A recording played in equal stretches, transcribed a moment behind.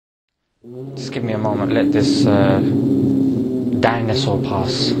Just give me a moment, let this dinosaur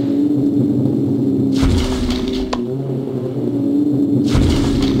pass.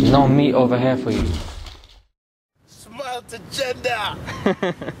 No meat over here for you. Smart agenda!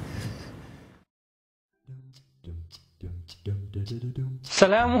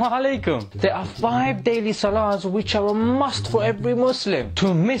 Assalamu alaikum. There are 5 daily salahs which are a must for every Muslim.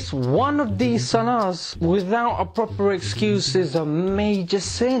 To miss one of these salahs without a proper excuse is a major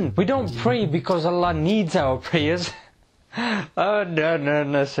sin. We don't pray because Allah needs our prayers. Oh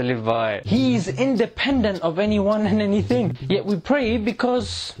no, silly boy. He is independent of anyone and anything. Yet we pray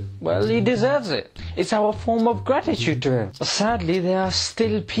because, well, he deserves it. It's our form of gratitude to him. Sadly, there are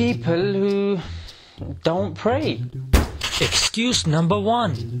still people who don't pray. Excuse number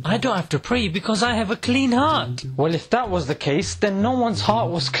 1. I don't have to pray because I have a clean heart. Well, if that was the case, then no one's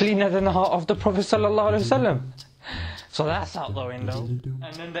heart was cleaner than the heart of the Prophet ﷺ. So that's out the window.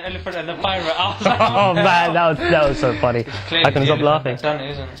 And then the elephant and the pirate. Oh man, that was so funny. I can stop laughing. Done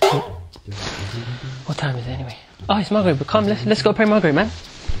it, isn't it? What time is it anyway? Oh, it's Maghrib. Come, let's go pray Maghrib, man.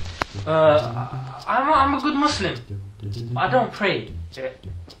 I'm a good Muslim. I don't pray. Yeah.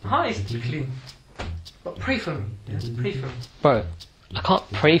 Heart is clean. But pray for me. Yeah? Pray for me. Bro, I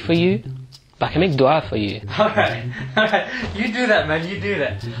can't pray for you, but I can make dua for you. Alright. You do that, man, you do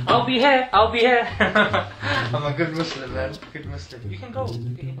that. I'll be here. I'm a good Muslim, man. Good Muslim. You can go.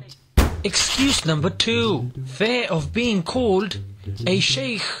 Excuse number 2. Fear of being called a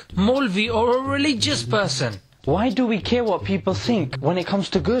sheikh, Molvi, or a religious person. Why do we care what people think when it comes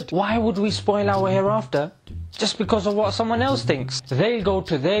to good? Why would we spoil our hereafter just because of what someone else thinks? They'll go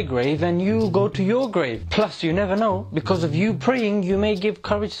to their grave and you go to your grave. Plus, you never know, because of you praying, you may give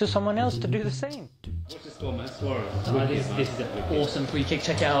courage to someone else to do the same. What's this for, man? Suarez. This is an awesome free kick.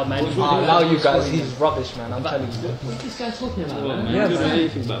 Check it out, man. I'll allow you guys, he's rubbish, man. I'm telling you. What's this guy talking about, man? You don't know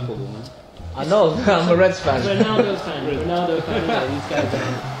anything about football, man. I know, I'm a Reds fan. Ronaldo fan. These guys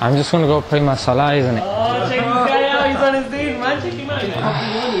are... I'm just gonna go pray my salah, isn't it? Oh, check this guy out. He's on his dude, man. Check him out. He's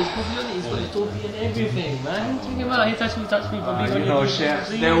coffee on it. He's got his topi and everything, man. Check him out. He touched me, but You know, chefs,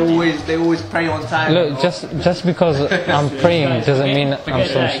 they always pray on time. Look, just because I'm praying doesn't mean I'm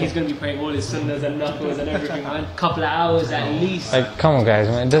so... He's going to be praying all his sunnahs and knuckles and everything, man. Couple of hours at least. Like, come on, guys,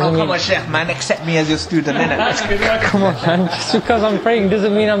 man. It doesn't mean... Come on, chef, man, accept me as your student, innit? Come on, man. Just because I'm praying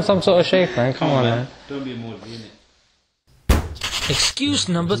doesn't mean I'm some sort of sheikh, man. Come on, man. Don't be a Molvi, innit? Excuse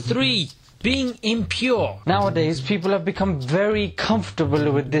number 3. Being impure. Nowadays, people have become very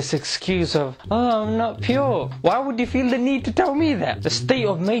comfortable with this excuse of, oh, I'm not pure. Why would you feel the need to tell me that? The state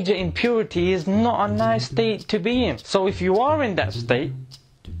of major impurity is not a nice state to be in. So if you are in that state,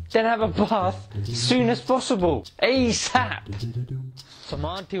 then have a bath as soon as possible. ASAP. So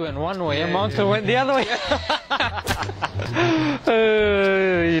my auntie went one way and my uncle went the other way.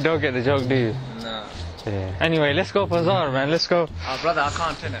 You don't get the joke, do you? No. Yeah. Anyway, let's go for Zara, man. Let's go. Brother, I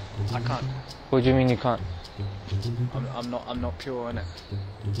can't, innit? I can't. What do you mean you can't? I'm not pure, innit?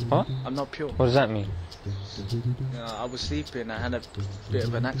 What? I'm not pure. What does that mean? I was sleeping, I had a bit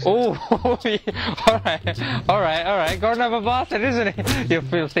of an accident. Oh, alright. Go and have a bath then, isn't it? You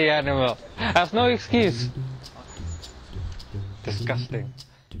filthy animal. That's no excuse. Disgusting.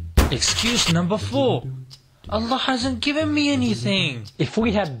 Excuse number 4. Allah hasn't given me anything. If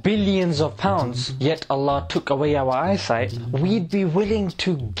we had billions of pounds, yet Allah took away our eyesight, we'd be willing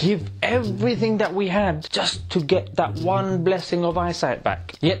to give everything that we had just to get that one blessing of eyesight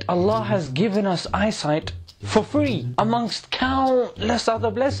back. Yet Allah has given us eyesight for free, amongst countless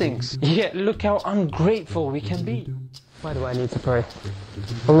other blessings. Yet look how ungrateful we can be. Why do I need to pray?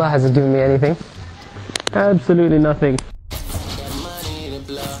 Allah hasn't given me anything. Absolutely nothing.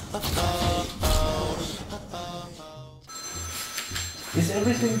 Is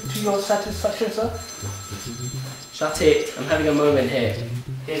everything to your satisfaction, sir? Shut it. I'm having a moment here.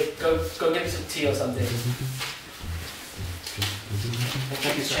 Here, go get me some tea or something. I'll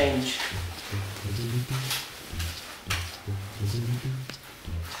take his change.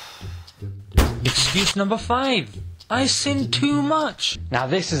 Excuse number 5. I sin too much. Now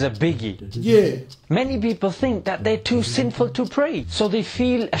this is a biggie. Yeah. Many people think that they're too sinful to pray, so they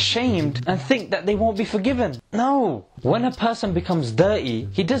feel ashamed and think that they won't be forgiven. No. When a person becomes dirty,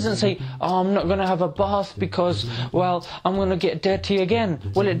 he doesn't say, oh, I'm not going to have a bath because, well, I'm going to get dirty again.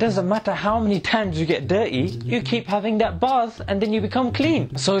 Well, it doesn't matter how many times you get dirty, you keep having that bath and then you become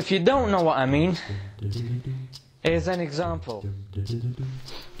clean. So if you don't know what I mean, here's an example.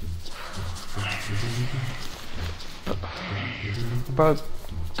 Bro,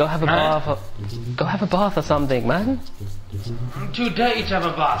 go have a bath. Go have a bath or something, man. I'm too dirty to have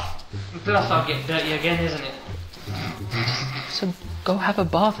a bath. Plus I'll get dirty again, isn't it? So go have a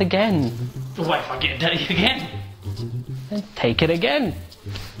bath again. What if I get dirty again? Then take it again.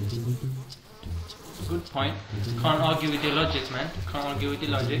 Good point. Can't argue with your logic, man. Can't argue with your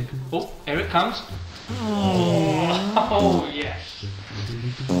logic. Oh, here it comes. Oh, yes.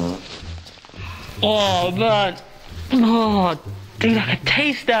 Oh man. Oh, dude, I can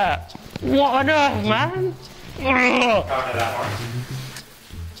taste that. What on earth, man?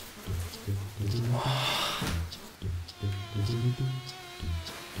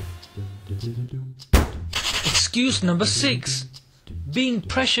 Excuse number 6. Being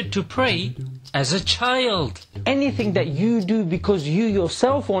pressured to pray as a child. Anything that you do because you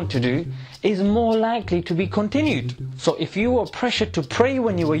yourself want to do is more likely to be continued. So if you were pressured to pray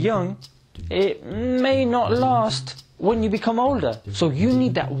when you were young, it may not last when you become older. So you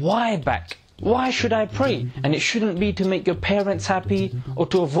need that why back. Why should I pray? And it shouldn't be to make your parents happy or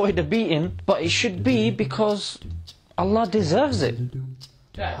to avoid a beating, but it should be because Allah deserves it.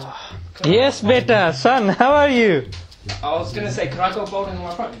 Yes, beta, son, how are you? I was gonna say, can I go bowling with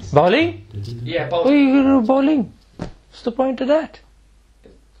my friends? Bowling? Yeah, What are bowling. you going to do bowling? What's the point of that?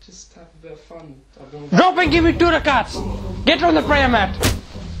 Just have a bit of fun. Drop and give me 2 rakats. Get on the prayer mat.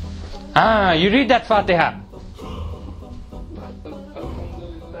 Ah, you read that Fatiha.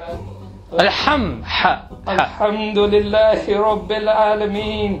 Alhamdulillahi Rabbil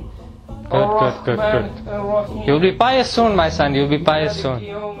Alameen. Good. You'll be pious soon, my son. You'll be pious soon.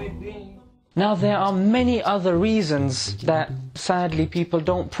 Now there are many other reasons that sadly people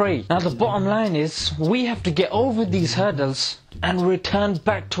don't pray. Now the bottom line is we have to get over these hurdles and return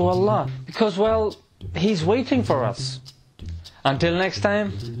back to Allah because, well, He's waiting for us. Until next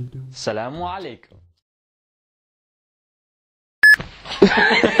time, Assalamu alaikum.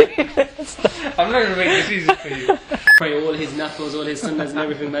 I'm not gonna make this easy for you. Pray all his knuckles, all his sunnahs and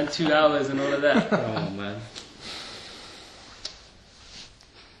everything, man. 2 hours and all of that. Oh man.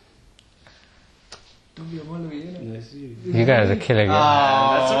 You guys are killing it.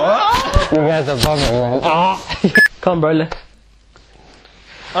 You guys are bumming, man. Come on, bro.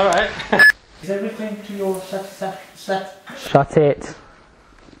 Alright. Is everything to your satisfaction? Shut it.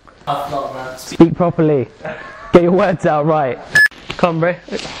 Tough lot, man. Speak properly. Get your words out right. Come, bro.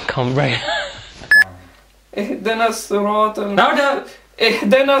 Come, bro. اهدنا الصراط Now down.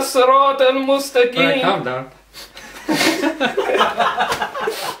 اهدنا الصراط المستقيم. Calm down.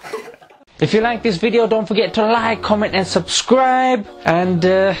 If you like this video, don't forget to like, comment and subscribe and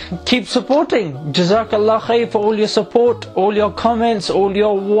keep supporting. Jazakallah khair for all your support, all your comments, all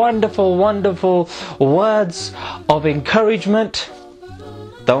your wonderful, wonderful words of encouragement.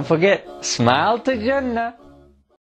 Don't forget, smile to Jannah.